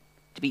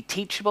 to be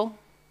teachable,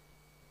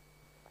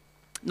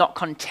 not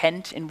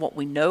content in what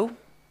we know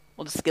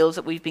or the skills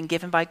that we've been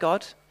given by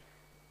God,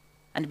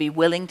 and to be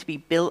willing to be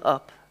built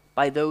up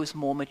by those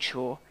more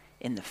mature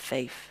in the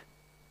faith.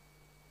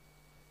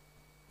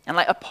 And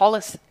like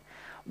Apollos,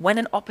 when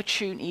an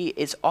opportunity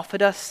is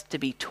offered us to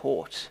be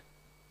taught,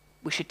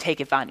 we should take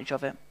advantage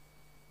of it.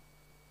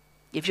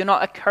 If you're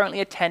not currently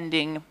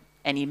attending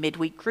any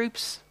midweek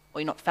groups,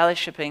 or you're not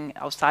fellowshipping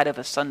outside of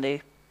a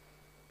Sunday,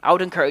 I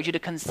would encourage you to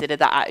consider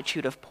that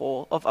attitude of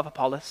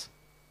Apollos,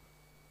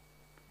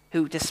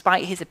 who,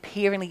 despite his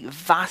appearingly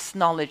vast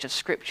knowledge of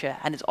Scripture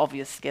and his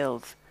obvious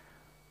skills,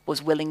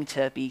 was willing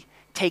to be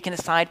taken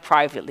aside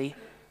privately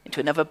into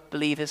another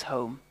believer's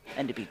home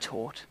and to be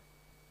taught.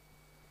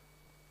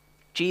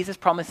 Jesus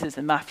promises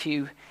in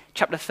Matthew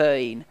chapter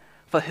 13,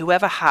 "For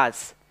whoever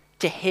has,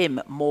 to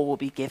him more will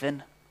be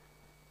given,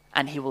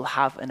 and he will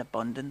have an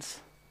abundance."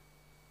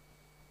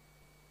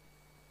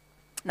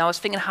 Now I was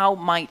thinking, how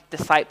might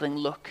discipling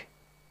look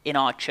in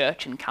our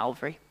church in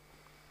Calvary?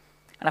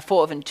 And I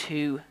thought of in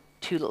two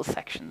little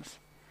sections.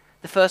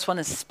 The first one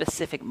is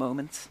specific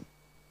moments.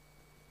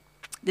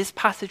 This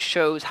passage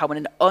shows how in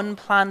an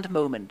unplanned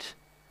moment,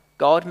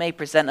 God may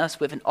present us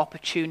with an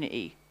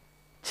opportunity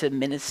to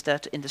minister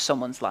into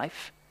someone's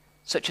life,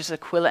 such as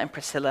Aquila and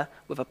Priscilla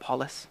with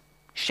Apollos,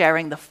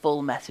 sharing the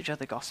full message of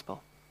the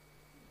gospel.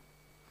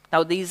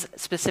 Now, these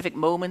specific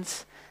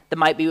moments, there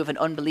might be with an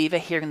unbeliever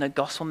hearing the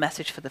gospel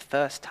message for the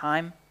first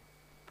time,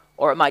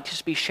 or it might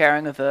just be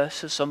sharing a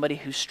verse with somebody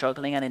who's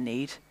struggling and in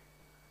need,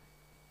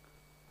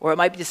 or it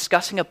might be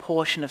discussing a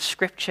portion of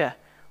Scripture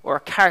or a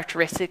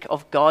characteristic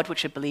of God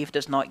which a believer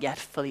does not yet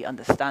fully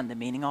understand the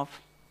meaning of.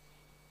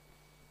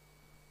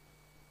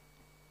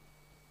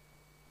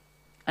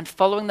 And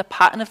following the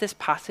pattern of this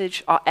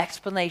passage, our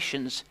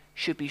explanations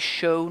should be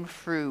shown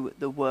through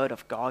the Word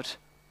of God.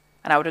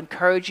 And I would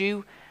encourage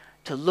you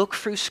to look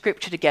through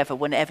Scripture together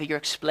whenever you're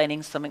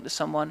explaining something to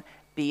someone,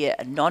 be it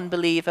a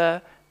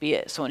non-believer, be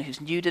it someone who's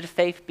new to the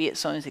faith, be it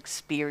someone who's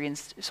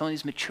experienced, someone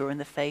who's mature in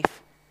the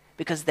faith,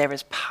 because there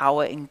is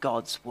power in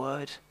God's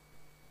Word.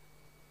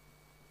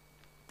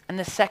 And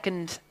the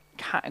second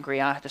category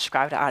I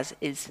described it as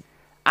is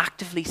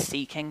actively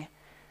seeking.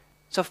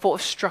 So I thought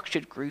of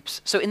structured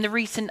groups. So in the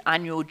recent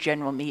annual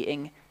general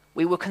meeting,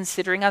 we were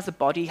considering as a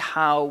body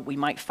how we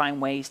might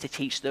find ways to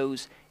teach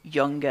those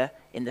younger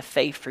in the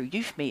faith through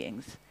youth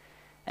meetings,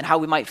 and how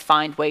we might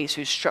find ways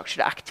through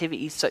structured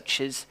activities such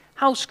as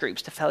house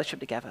groups to fellowship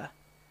together.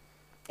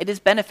 It is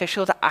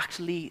beneficial to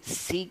actually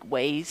seek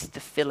ways to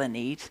fill a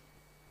need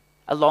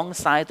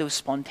alongside those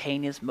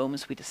spontaneous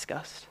moments we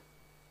discussed.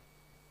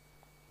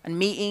 And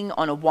meeting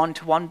on a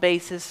one-to-one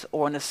basis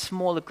or in a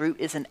smaller group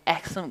is an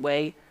excellent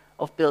way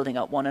of building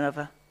up one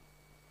another.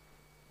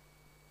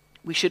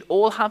 We should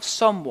all have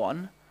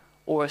someone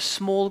or a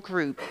small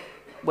group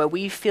where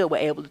we feel we're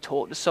able to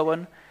talk to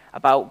someone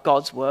about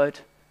God's Word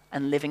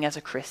and living as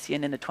a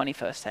Christian in the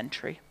 21st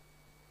century.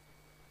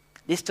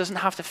 This doesn't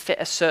have to fit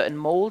a certain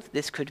mold.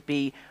 This could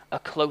be a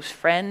close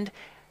friend.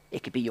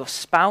 It could be your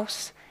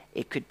spouse.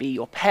 It could be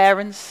your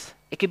parents.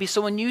 It could be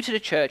someone new to the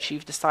church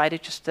you've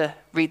decided just to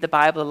read the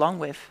Bible along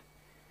with.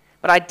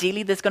 But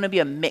ideally, there's going to be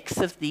a mix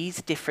of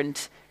these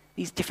different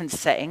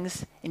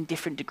settings in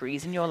different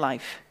degrees in your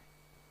life.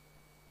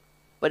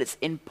 But it's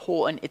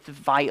important, it's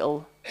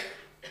vital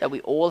that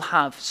we all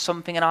have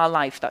something in our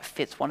life that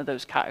fits one of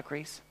those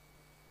categories.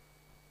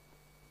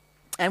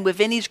 And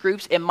within these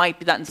groups, it might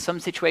be that in some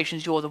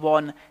situations you're the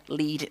one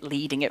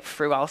leading it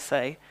through, I'll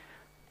say.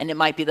 And it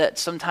might be that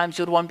sometimes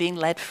you're the one being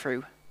led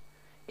through.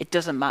 It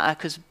doesn't matter,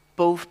 because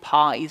both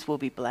parties will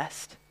be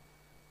blessed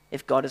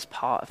if God is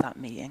part of that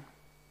meeting.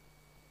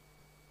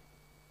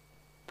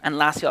 And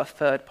lastly, our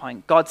third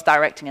point, God's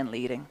directing and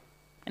leading.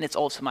 And it's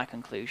also my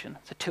conclusion.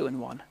 It's a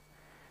 2-in-1.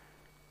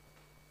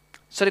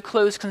 So to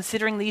close,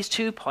 considering these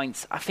 2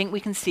 points, I think we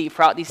can see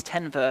throughout these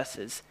 10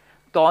 verses,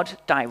 God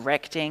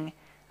directing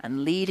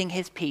and leading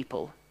his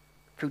people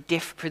through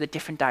the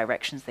different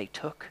directions they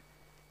took.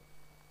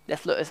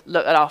 Let's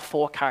look at our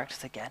 4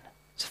 characters again.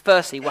 So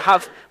firstly, we'll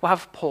have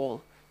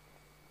Paul.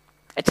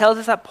 It tells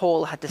us that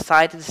Paul had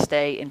decided to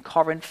stay in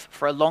Corinth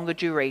for a longer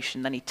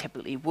duration than he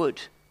typically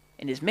would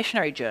in his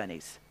missionary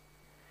journeys,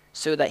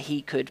 so that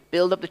he could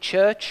build up the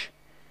church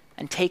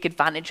and take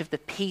advantage of the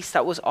peace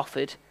that was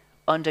offered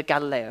under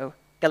Galileo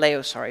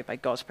by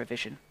God's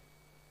provision.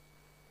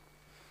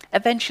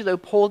 Eventually, though,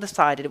 Paul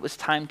decided it was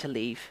time to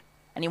leave,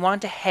 and he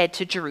wanted to head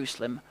to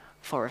Jerusalem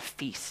for a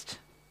feast.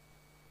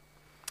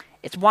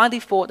 It's widely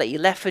thought that he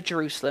left for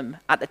Jerusalem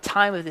at the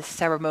time of this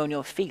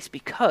ceremonial feast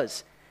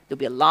because there'll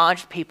be a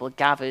large people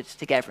gathered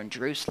together in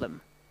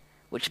Jerusalem,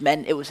 which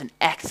meant it was an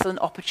excellent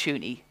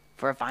opportunity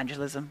for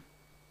evangelism.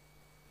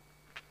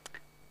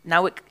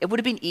 Now, it would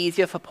have been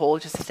easier for Paul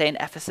just to stay in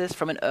Ephesus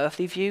from an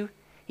earthly view.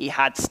 He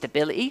had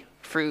stability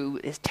through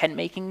his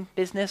tent-making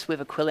business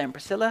with Aquila and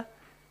Priscilla,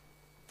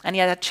 and he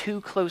had 2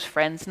 close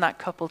friends in that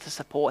couple to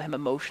support him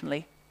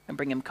emotionally and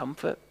bring him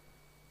comfort.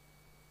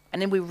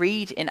 And then we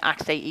read in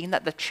Acts 18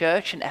 that the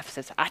church in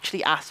Ephesus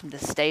actually asked him to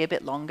stay a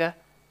bit longer,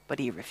 but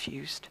he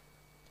refused.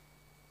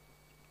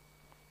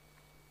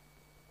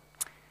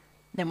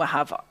 Then we'll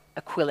have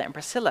Aquila and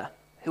Priscilla,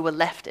 who were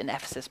left in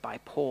Ephesus by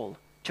Paul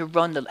to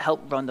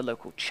help run the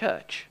local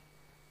church.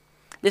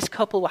 This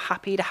couple were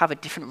happy to have a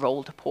different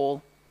role to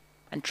Paul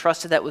and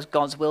trusted that it was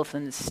God's will for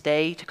them to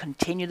stay to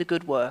continue the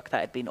good work that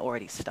had been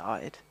already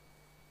started.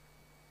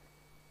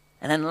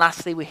 And then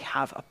lastly, we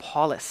have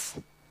Apollos,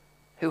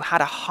 who had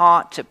a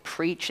heart to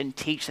preach and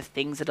teach the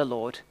things of the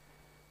Lord,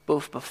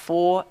 both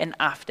before and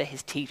after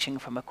his teaching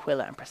from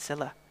Aquila and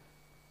Priscilla.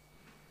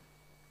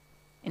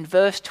 In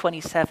verse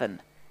 27,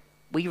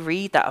 we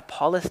read that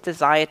Apollos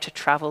desired to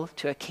travel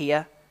to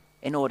Achaia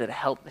in order to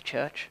help the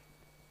church.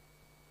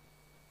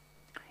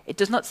 It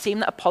does not seem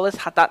that Apollos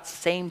had that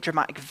same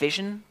dramatic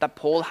vision that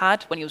Paul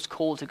had when he was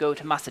called to go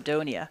to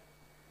Macedonia.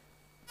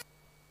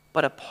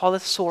 But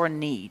Apollos saw a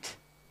need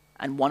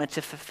and wanted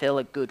to fulfill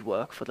a good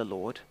work for the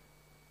Lord.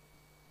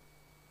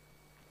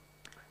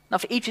 Now,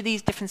 for each of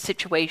these different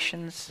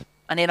situations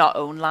and in our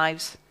own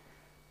lives,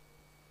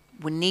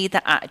 we need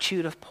the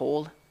attitude of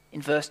Paul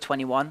in verse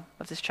 21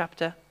 of this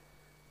chapter,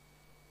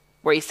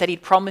 where he said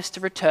he'd promised to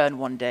return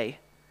one day,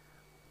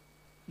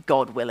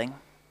 God willing.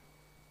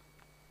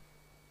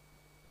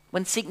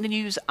 When seeking to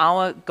use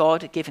our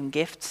God-given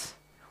gifts,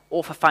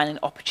 or for finding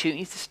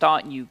opportunities to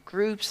start new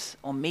groups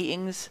or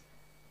meetings,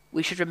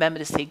 we should remember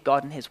to seek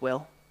God and his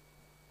will.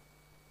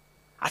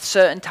 At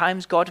certain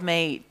times, God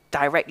may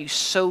direct you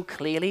so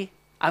clearly,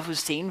 as we've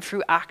seen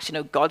through Acts.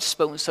 God's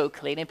spoken so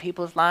clearly in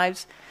people's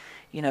lives.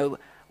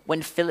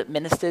 When Philip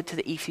ministered to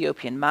the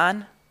Ethiopian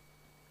man,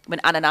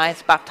 when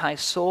Ananias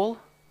baptized Saul,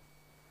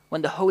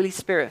 when the Holy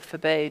Spirit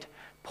forbade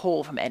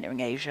Paul from entering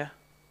Asia.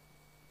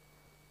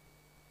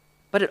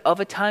 But at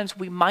other times,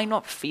 we might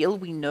not feel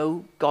we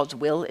know God's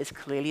will as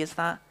clearly as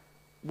that.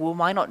 we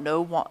might not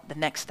know what the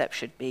next step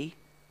should be.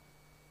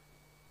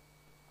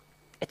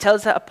 It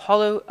tells that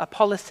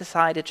Apollos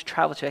decided to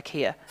travel to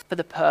Achaia for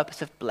the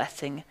purpose of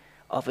blessing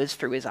others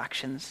through his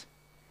actions.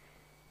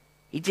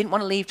 He didn't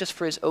want to leave just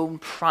for his own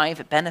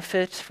private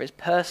benefit, for his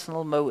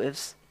personal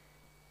motives.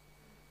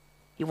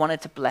 He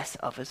wanted to bless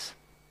others.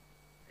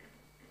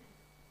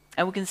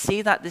 And we can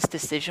see that this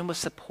decision was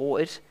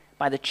supported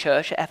by the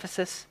church at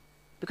Ephesus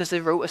because they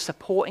wrote a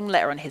supporting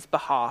letter on his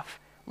behalf,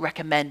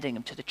 recommending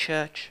him to the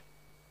church.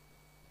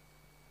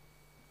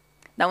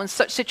 Now, in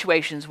such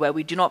situations where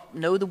we do not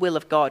know the will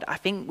of God, I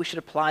think we should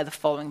apply the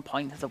following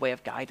point as a way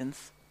of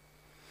guidance.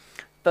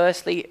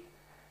 Firstly,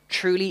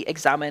 truly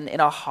examine in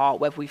our heart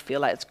whether we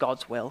feel like it's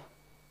God's will.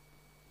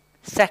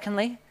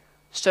 Secondly,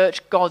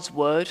 search God's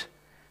word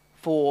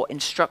for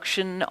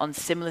instruction on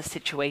similar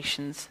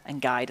situations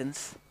and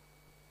guidance.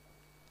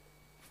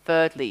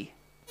 Thirdly,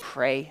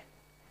 pray,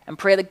 and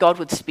pray that God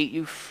would speak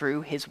you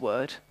through his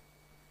word.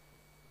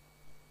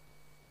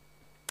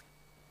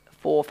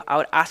 Fourth, I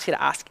would ask you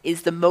to ask,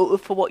 is the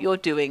motive for what you're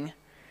doing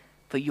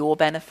for your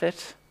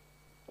benefit,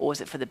 or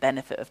is it for the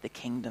benefit of the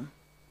kingdom?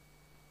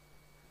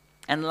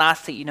 And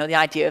lastly, the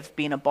idea of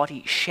being a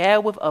body, share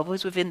with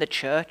others within the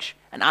church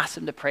and ask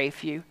them to pray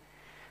for you.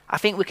 I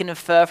think we can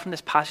infer from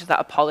this passage that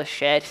Apollos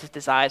shared his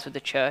desires with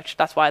the church.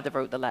 That's why they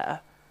wrote the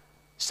letter.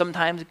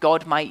 Sometimes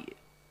God might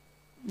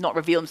not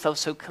reveal himself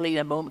so clearly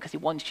in a moment because he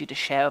wants you to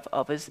share with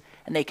others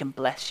and they can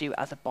bless you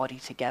as a body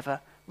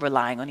together,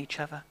 relying on each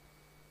other.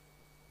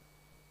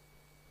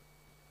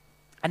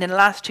 And in the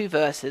last 2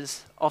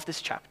 verses of this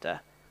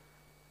chapter,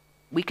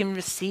 we can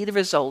see the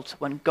result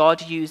when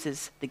God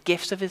uses the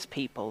gifts of his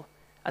people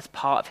as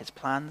part of his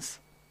plans.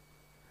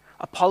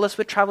 Apollos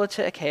would travel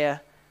to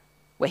Achaia,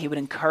 where he would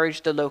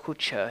encourage the local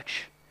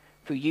church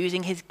through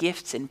using his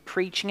gifts in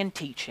preaching and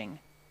teaching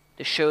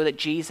to show that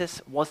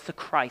Jesus was the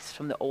Christ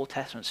from the Old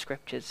Testament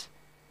scriptures.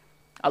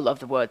 I love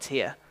the words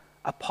here.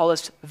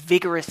 Apollos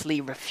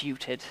vigorously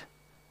refuted.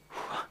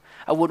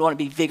 I wouldn't want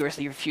to be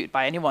vigorously refuted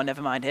by anyone,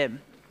 never mind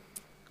him.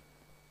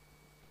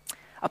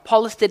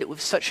 Apollos did it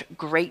with such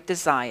great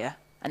desire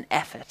and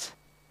effort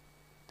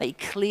that he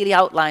clearly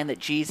outlined that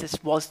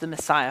Jesus was the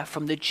Messiah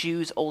from the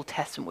Jews' Old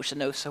Testament, which they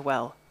know so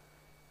well.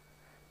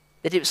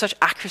 They did it with such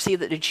accuracy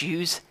that the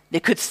Jews,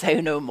 they could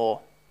say no more.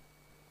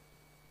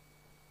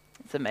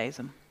 It's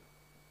amazing.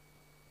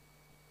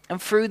 And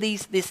through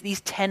these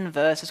 10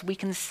 verses, we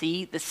can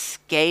see the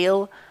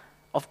scale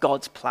of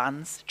God's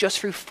plans just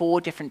through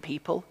 4 different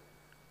people.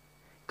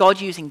 God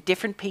using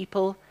different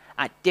people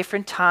at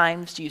different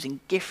times,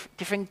 using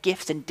different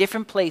gifts in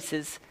different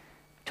places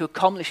to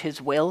accomplish his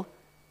will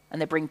and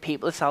to bring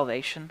people to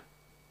salvation.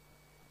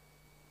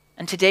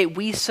 And today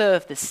we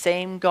serve the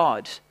same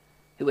God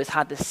who has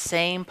had the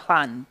same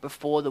plan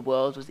before the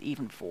world was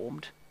even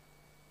formed.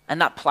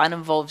 And that plan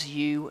involves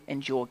you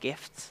and your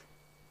gifts.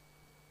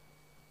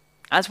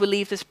 As we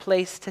leave this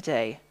place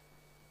today,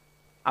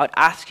 I would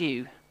ask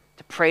you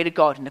to pray to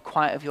God in the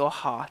quiet of your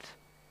heart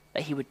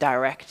that he would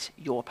direct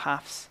your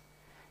paths,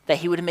 that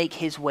he would make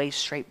his way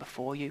straight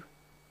before you.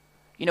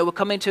 We're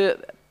coming to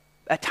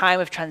a time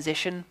of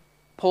transition.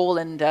 Paul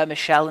and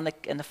Michelle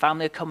and the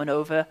family are coming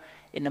over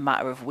in a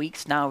matter of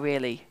weeks now,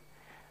 really.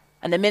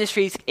 And the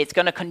ministry, it's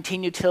going to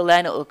continue till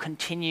then. It will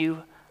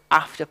continue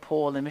after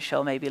Paul and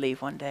Michelle maybe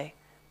leave one day.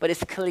 But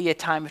it's clearly a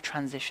time of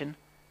transition.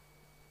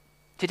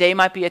 Today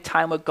might be a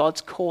time where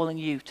God's calling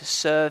you to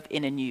serve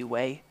in a new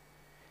way,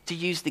 to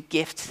use the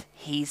gifts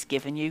he's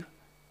given you.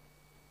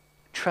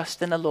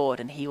 Trust in the Lord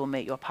and he will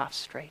make your path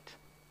straight.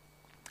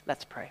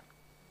 Let's pray.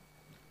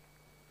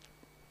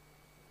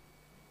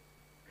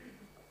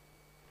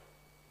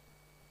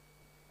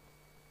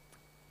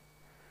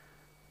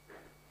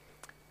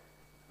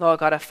 Lord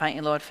God, I thank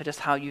you, Lord, for just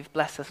how you've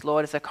blessed us,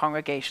 Lord, as a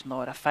congregation,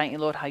 Lord. I thank you,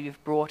 Lord, how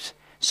you've brought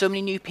so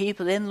many new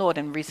people in, Lord,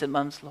 in recent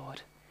months,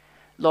 Lord.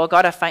 Lord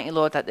God, I thank you,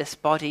 Lord, that this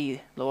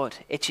body, Lord,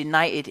 it's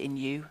united in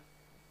you.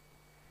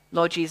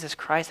 Lord Jesus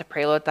Christ, I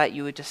pray, Lord, that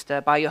you would just,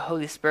 by your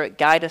Holy Spirit,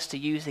 guide us to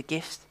use the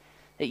gifts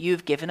that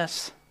you've given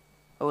us,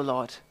 oh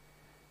Lord,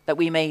 that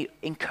we may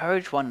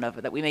encourage one another,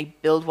 that we may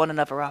build one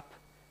another up.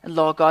 And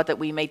Lord God, that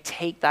we may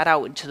take that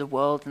out into the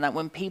world, and that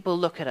when people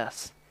look at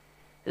us,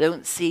 they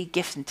don't see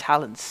gifts and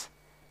talents,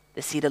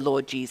 they see the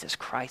Lord Jesus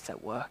Christ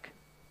at work.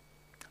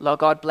 Lord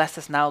God, bless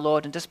us now,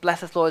 Lord, and just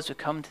bless us, Lord, as we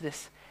come to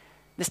this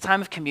time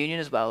of communion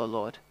as well, oh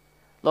Lord.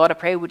 Lord, I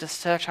pray we'll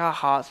just search our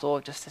hearts,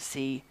 Lord, just to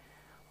see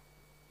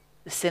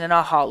the sin in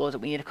our heart, Lord, that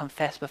we need to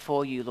confess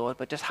before you, Lord,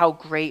 but just how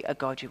great a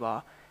God you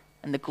are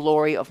and the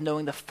glory of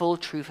knowing the full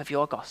truth of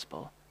your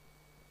gospel.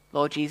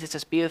 Lord Jesus,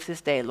 just be with us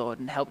this day, Lord,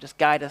 and help just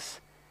guide us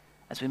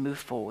as we move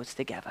forwards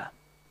together.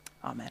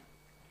 Amen.